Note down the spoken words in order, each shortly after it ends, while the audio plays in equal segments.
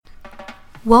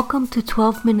Welcome to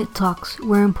 12-Minute Talks,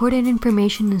 where important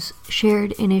information is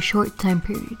shared in a short time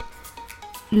period.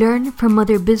 Learn from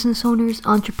other business owners,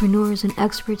 entrepreneurs, and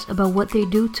experts about what they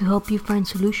do to help you find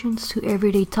solutions to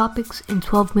everyday topics in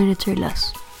 12 minutes or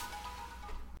less.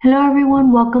 Hello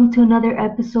everyone, welcome to another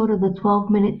episode of the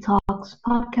 12-Minute Talks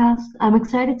podcast. I'm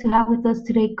excited to have with us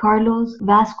today Carlos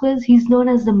Vasquez. He's known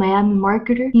as the Miami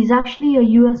Marketer. He's actually a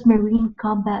U.S. Marine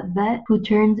combat vet who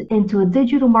turned into a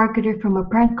digital marketer from a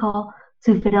prank call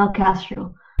to Fidel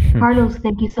Castro. Carlos,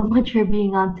 thank you so much for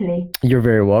being on today. You're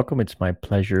very welcome. It's my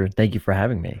pleasure. Thank you for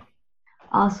having me.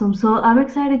 Awesome. So I'm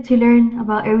excited to learn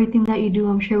about everything that you do.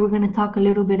 I'm sure we're going to talk a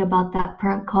little bit about that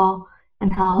prank call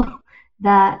and how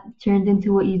that turned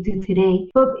into what you do today.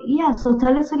 But yeah, so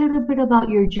tell us a little bit about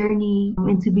your journey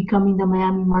into becoming the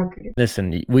Miami Marketer.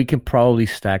 Listen, we can probably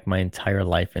stack my entire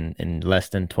life in less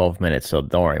than 12 minutes. So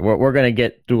don't worry. We're going to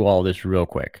get through all this real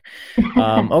quick.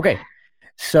 Okay.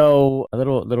 So a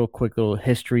little quick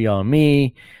history on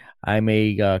me. I'm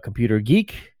a computer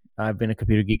geek. I've been a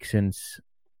computer geek since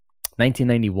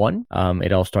 1991.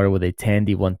 It all started with a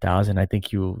Tandy 1000. I think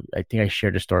I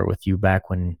shared a story with you back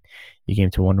when you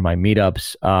came to one of my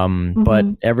meetups. But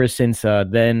ever since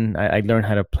then, I learned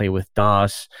how to play with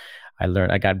DOS.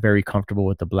 I got very comfortable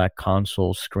with the black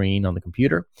console screen on the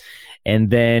computer.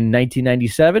 And then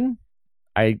 1997,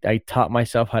 I taught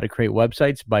myself how to create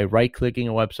websites by right-clicking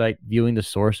a website, viewing the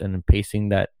source, and then pasting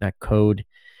that code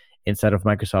inside of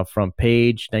Microsoft Front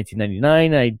Page.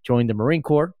 1999, I joined the Marine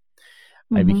Corps.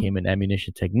 I became an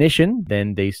ammunition technician.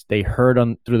 Then they heard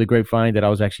through the grapevine that I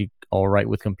was actually all right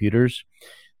with computers.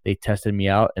 They tested me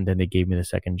out, and then they gave me the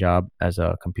second job as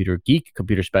a computer geek,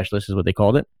 computer specialist is what they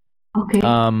called it. Okay.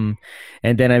 And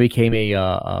then I became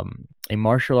a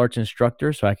martial arts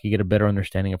instructor, so I could get a better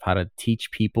understanding of how to teach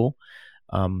people.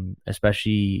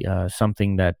 Especially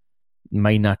something that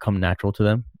might not come natural to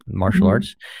them, martial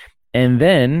arts. And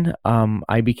then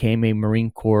I became a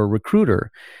Marine Corps recruiter,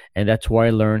 and that's where I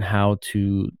learned how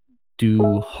to do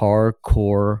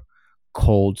hardcore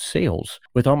cold sales.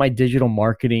 With all my digital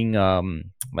marketing,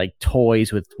 like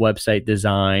toys with website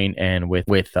design and with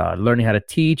learning how to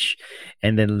teach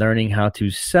and then learning how to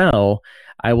sell,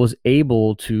 I was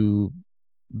able to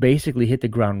basically hit the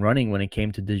ground running when it came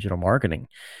to digital marketing.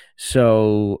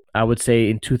 So I would say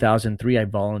in 2003, I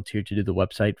volunteered to do the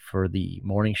website for the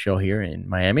morning show here in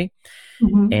Miami.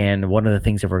 And one of the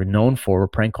things that we're known for were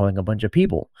prank calling a bunch of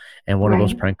people. And one of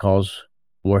those prank calls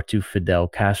were to Fidel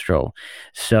Castro.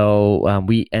 So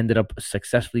we ended up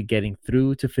successfully getting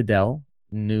through to Fidel.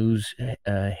 News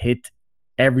hit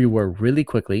everywhere really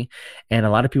quickly. And a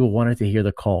lot of people wanted to hear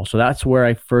the call. So that's where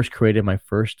I first created my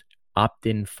first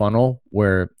opt-in funnel,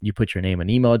 where you put your name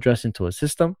and email address into a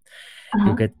system.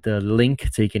 You'll get the link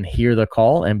so you can hear the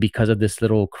call. And because of this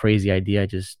little crazy idea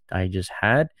I just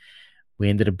had, we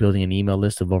ended up building an email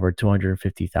list of over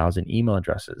 250,000 email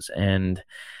addresses. And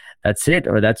that's it,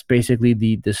 or that's basically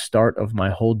the start of my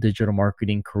whole digital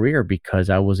marketing career, because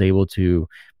I was able to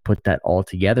put that all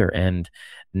together. And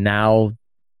now,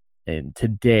 and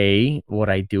today, what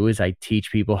I do is I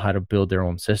teach people how to build their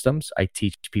own systems. I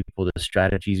teach people the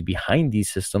strategies behind these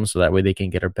systems so that way they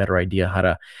can get a better idea how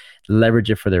to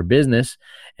leverage it for their business.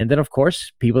 And then, of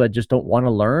course, people that just don't want to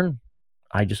learn,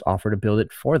 I just offer to build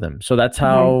it for them. So that's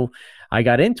how I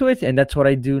got into it, and that's what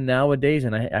I do nowadays.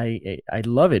 And I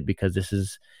love it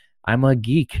because I'm a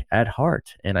geek at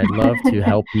heart, and I love to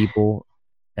help people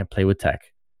and play with tech.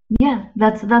 Yeah,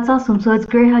 that's awesome. So it's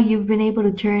great how you've been able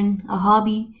to turn a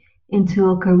hobby into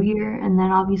a career, and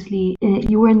then obviously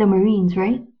you were in the Marines,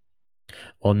 right?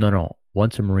 Well, no.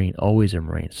 Once a Marine, always a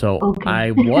Marine. So Okay.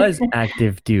 I was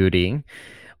active duty,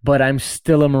 but I'm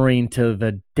still a Marine till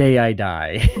the day I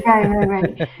die.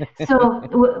 Right. So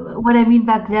what I mean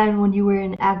back then when you were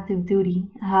in active duty,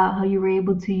 how you were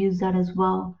able to use that as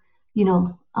well,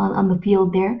 on the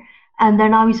field there. And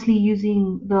then obviously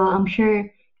I'm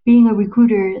sure being a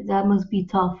recruiter, that must be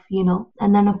tough,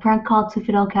 and then a prank call to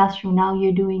Fidel Castro. Now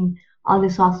you're doing all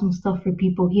this awesome stuff for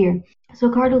people here. So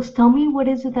Carlos, tell me, what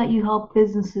is it that you help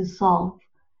businesses solve?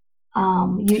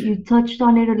 You touched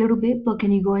on it a little bit, but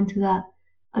can you go into that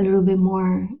a little bit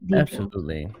more detail?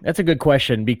 Absolutely. That's a good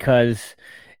question, because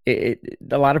a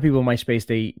lot of people in my space,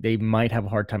 they might have a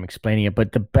hard time explaining it,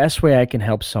 but the best way I can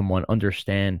help someone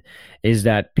understand is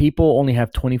that people only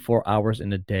have 24 hours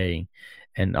in a day,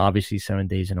 and obviously 7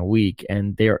 days in a week,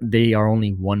 and they are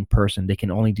only one person. They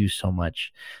can only do so much.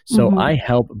 So I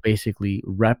help basically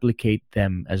replicate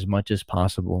them as much as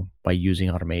possible by using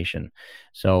automation.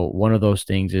 So one of those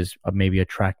things is maybe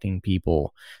attracting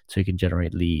people so you can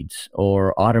generate leads,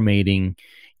 or automating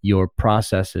your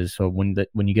processes. So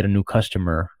when you get a new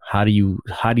customer, how do you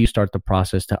start the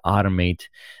process to automate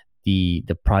the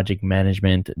project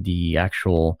management, the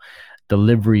actual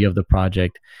delivery of the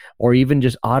project, or even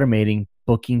just automating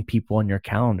booking people on your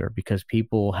calendar, because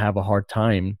people have a hard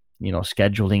time,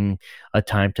 scheduling a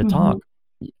time to talk.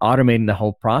 Automating the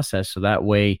whole process so that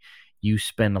way you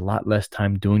spend a lot less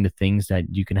time doing the things that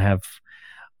you can have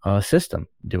a system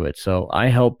do it. So I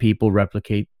help people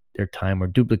replicate their time or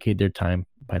duplicate their time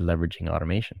by leveraging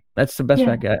automation. That's the best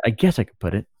way I guess I could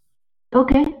put it.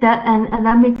 Okay, and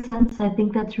that makes sense. I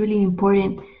think that's really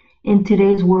important in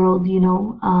today's world,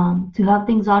 to have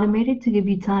things automated to give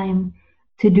you time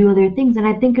to do other things. And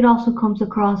I think it also comes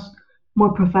across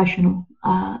more professional,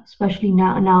 especially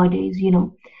nowadays.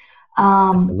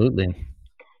 Absolutely.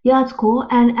 Yeah, it's cool.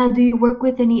 And do you work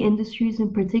with any industries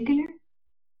in particular?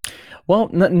 Well,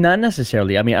 not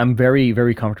necessarily. I mean, I'm very,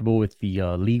 very comfortable with the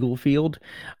legal field,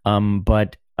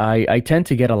 but I tend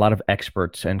to get a lot of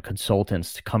experts and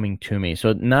consultants coming to me.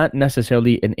 So not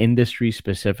necessarily an industry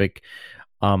specific.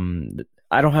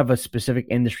 I don't have a specific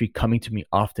industry coming to me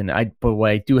often. But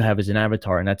what I do have is an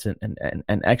avatar, and that's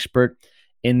an expert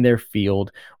in their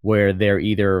field, where they're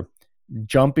either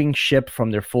jumping ship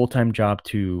from their full-time job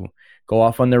to go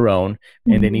off on their own,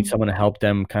 and they need someone to help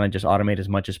them kind of just automate as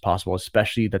much as possible,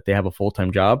 especially that they have a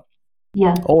full-time job.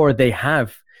 Yeah. Or they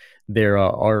have their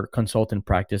our consultant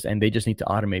practice and they just need to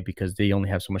automate because they only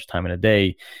have so much time in a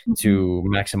day to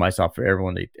maximize off for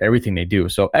everything they do.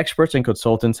 So experts and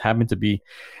consultants happen to be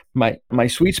my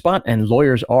sweet spot, and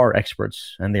lawyers are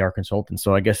experts and they are consultants.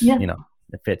 So I guess, it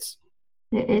fits.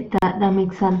 That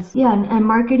makes sense. Yeah, and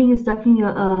marketing is definitely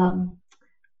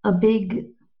a big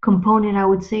component, I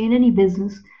would say, in any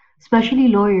business, especially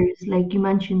lawyers. Like you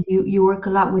mentioned, you work a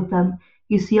lot with them.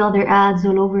 You see all their ads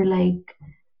all over like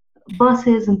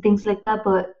buses and things like that.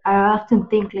 But I often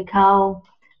think like, how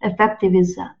effective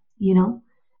is that,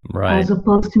 Right. as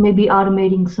opposed to maybe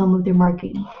automating some of their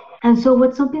marketing. And so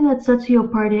what's something that sets you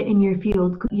apart in your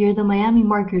field? You're the Miami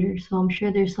marketer, so I'm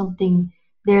sure there's something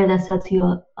there that sets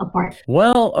you apart.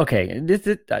 Well, okay, this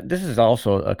is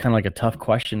also a kind of like a tough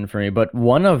question for me, but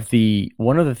one of the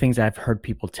things I've heard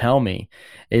people tell me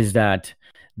is that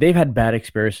they've had bad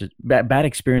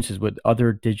experiences with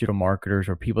other digital marketers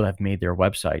or people that have made their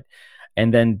website,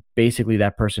 and then basically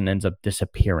that person ends up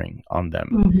disappearing on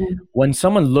them. When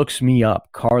someone looks me up,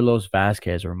 Carlos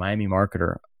Vasquez or Miami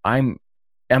Marketer, I'm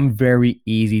very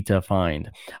easy to find.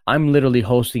 I'm literally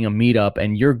hosting a meetup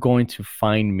and you're going to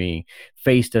find me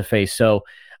face to face. So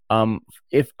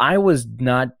if I was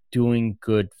not doing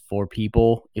good for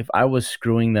people, if I was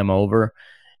screwing them over,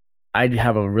 I'd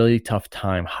have a really tough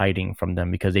time hiding from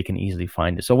them because they can easily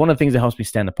find it. So one of the things that helps me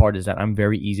stand apart is that I'm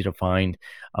very easy to find.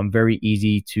 I'm very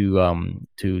easy to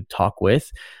talk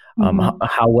with.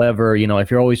 However,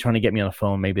 if you're always trying to get me on the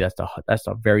phone, maybe that's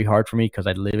very hard for me because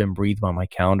I live and breathe by my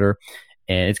calendar.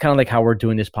 And it's kind of like how we're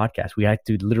doing this podcast. We have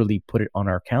to literally put it on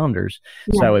our calendars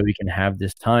so that way we can have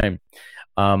this time.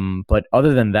 But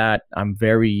other than that, I'm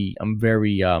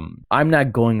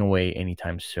not going away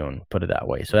anytime soon, put it that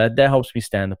way. So that helps me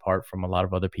stand apart from a lot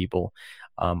of other people.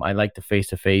 I like the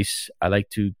face-to-face. I like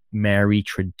to marry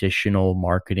traditional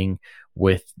marketing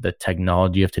with the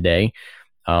technology of today.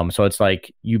 So it's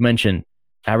like you mentioned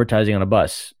advertising on a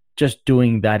bus. Just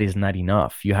doing that is not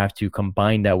enough. You have to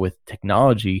combine that with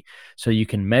technology so you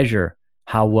can measure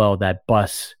how well that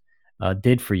bus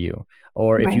did for you.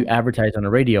 Or if you advertise on the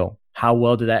radio, how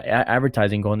well did that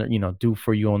advertising go on, do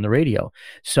for you on the radio?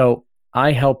 So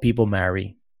I help people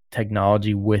marry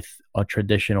technology with a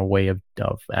traditional way of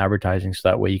advertising, so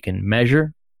that way you can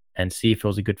measure and see if it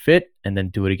was a good fit and then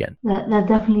do it again. That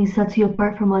definitely sets you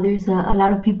apart from others. A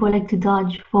lot of people like to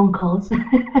dodge phone calls,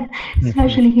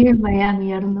 especially here in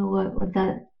Miami. I don't know what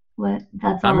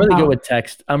that's all I'm really about. good with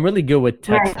text. I'm really good with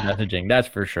text messaging. That's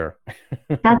for sure.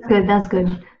 That's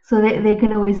good. So they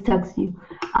can always text you.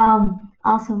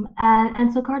 Awesome.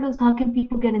 And so Carlos, how can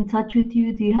people get in touch with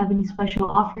you? Do you have any special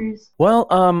offers? Well,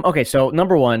 okay. So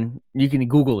number one, you can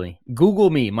Google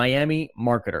me, Miami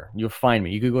Marketer. You'll find me.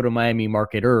 You could go to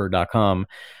miamimarketer.com.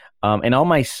 And on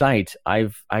my site,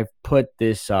 I've put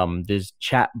this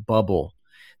chat bubble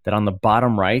that on the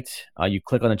bottom right, you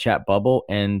click on the chat bubble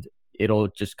and it'll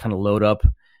just kind of load up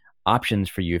options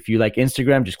for you. If you like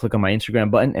Instagram, just click on my Instagram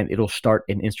button and it'll start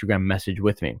an Instagram message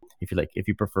with me. If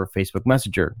you prefer Facebook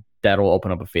Messenger, that'll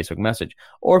open up a Facebook message.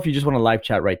 Or if you just want to live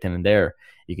chat right then and there,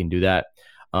 you can do that.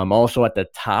 Also at the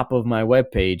top of my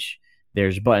webpage,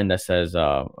 there's a button that says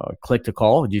click to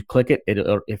call. You click it,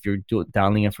 if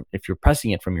you're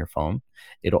pressing it from your phone,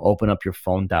 it'll open up your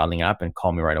phone dialing app and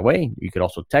call me right away. You could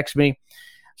also text me.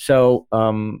 So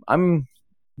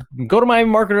go to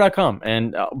miamimarketer.com,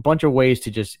 and a bunch of ways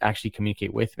to just actually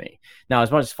communicate with me. Now,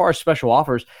 as far as special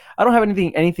offers, I don't have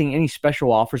any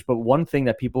special offers, but one thing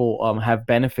that people have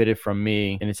benefited from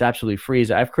me, and it's absolutely free,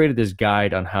 is I've created this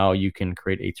guide on how you can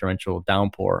create a torrential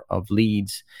downpour of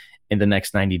leads in the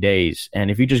next 90 days. And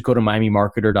if you just go to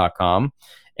miamimarketer.com,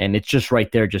 and it's just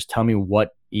right there, just tell me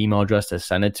what email address to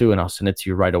send it to, and I'll send it to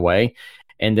you right away.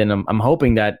 And then I'm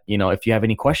hoping that, if you have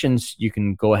any questions, you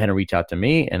can go ahead and reach out to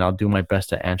me, and I'll do my best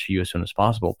to answer you as soon as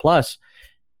possible. Plus,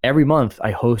 every month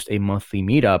I host a monthly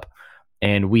meetup,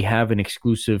 and we have an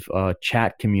exclusive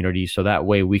chat community. So that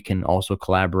way we can also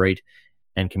collaborate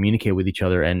and communicate with each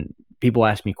other. And people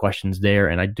ask me questions there,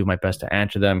 and I do my best to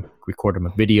answer them, record them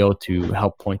a video to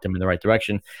help point them in the right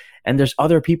direction. And there's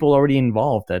other people already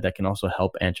involved that can also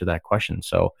help answer that question.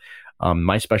 So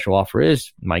my special offer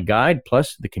is my guide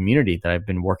plus the community that I've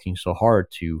been working so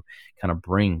hard to kind of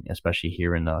bring, especially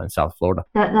here in South Florida.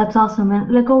 That's awesome.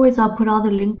 And like always, I'll put all the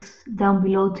links down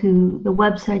below to the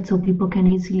website so people can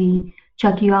easily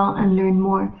check you out and learn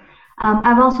more.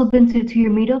 I've also been to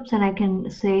your meetups, and I can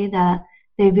say that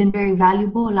they've been very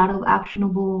valuable, a lot of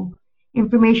actionable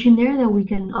information there that we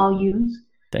can all use.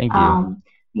 Thank you.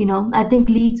 I think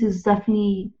leads is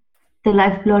definitely the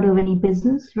lifeblood of any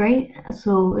business, right?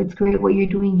 So it's great what you're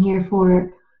doing here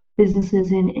for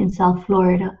businesses in South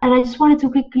Florida. And I just wanted to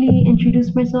quickly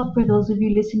introduce myself for those of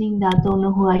you listening that don't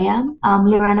know who I am. I'm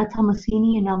Lorena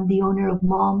Tomasini, and I'm the owner of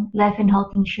Mom Life and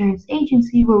Health Insurance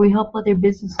Agency, where we help other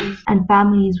businesses and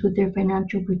families with their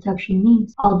financial protection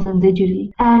needs, all done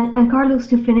digitally. And Carlos,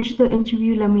 to finish the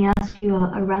interview, let me ask you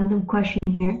a random question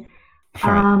here.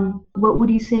 Right. What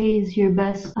would you say is your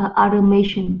best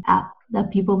automation app that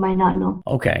people might not know?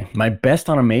 Okay, my best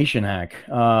automation hack.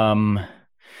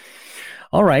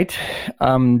 All right.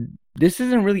 This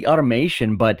isn't really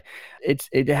automation, but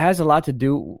it has a lot to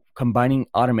do combining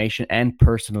automation and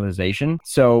personalization.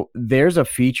 So there's a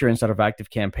feature inside of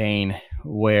ActiveCampaign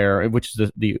which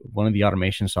is the one of the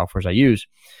automation softwares I use,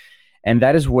 and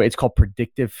that is where it's called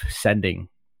predictive sending.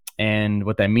 And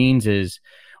what that means is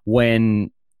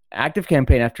when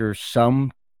ActiveCampaign, after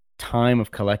some time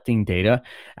of collecting data,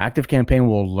 ActiveCampaign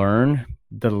will learn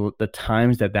the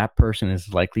times that person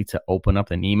is likely to open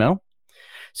up an email.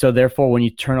 So therefore, when you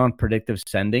turn on predictive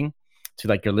sending to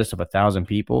like your list of 1,000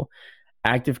 people,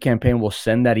 ActiveCampaign will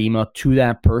send that email to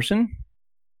that person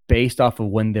based off of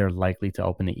when they're likely to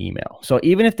open the email. So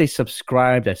even if they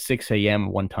subscribed at 6 a.m.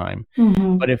 one time,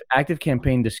 but if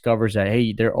ActiveCampaign discovers that,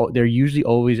 hey, they're usually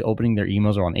always opening their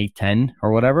emails around 8:10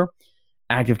 or whatever,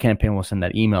 ActiveCampaign will send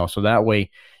that email. So that way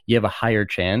you have a higher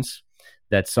chance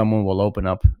that someone will open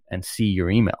up and see your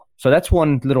email. So that's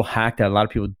one little hack that a lot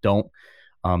of people don't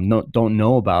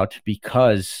know about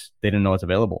because they didn't know it's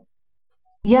available.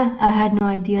 Yeah, I had no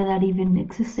idea that even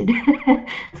existed.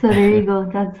 So there you go.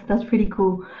 That's pretty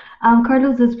cool.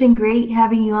 Carlos, it's been great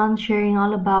having you on, sharing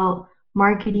all about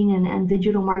marketing and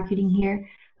digital marketing here.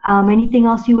 Anything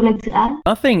else you would like to add?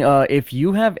 Nothing. If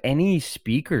you have any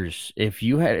speakers, if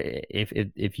you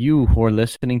who are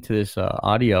listening to this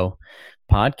audio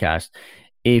podcast,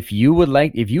 if you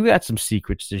got some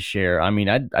secrets to share, I mean,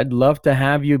 I'd love to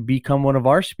have you become one of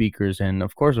our speakers. And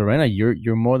of course, Lorena,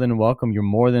 you're more than welcome.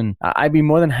 I'd be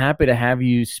more than happy to have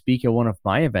you speak at one of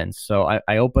my events. So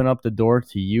I open up the door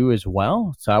to you as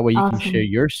well. So that way you can share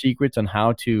your secrets on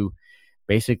how to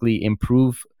basically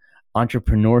improve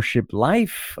entrepreneurship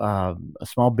life, a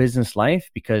small business life,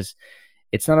 because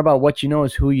it's not about what you know,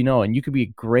 it's who you know. And you could be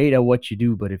great at what you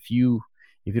do, but if you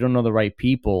don't know the right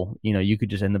people, you could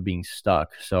just end up being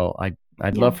stuck. So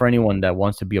I'd love for anyone that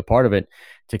wants to be a part of it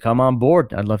to come on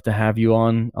board. I'd love to have you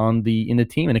in the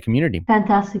team, in the community.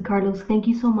 Fantastic, Carlos. Thank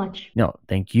you so much. No,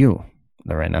 thank you,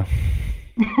 Lorena.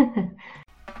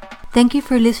 Thank you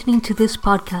for listening to this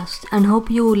podcast, and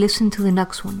hope you will listen to the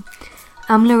next one.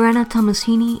 I'm Lorena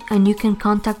Tomasini, and you can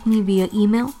contact me via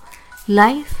email,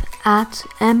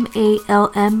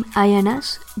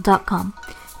 life@malmins.com.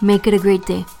 Make it a great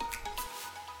day.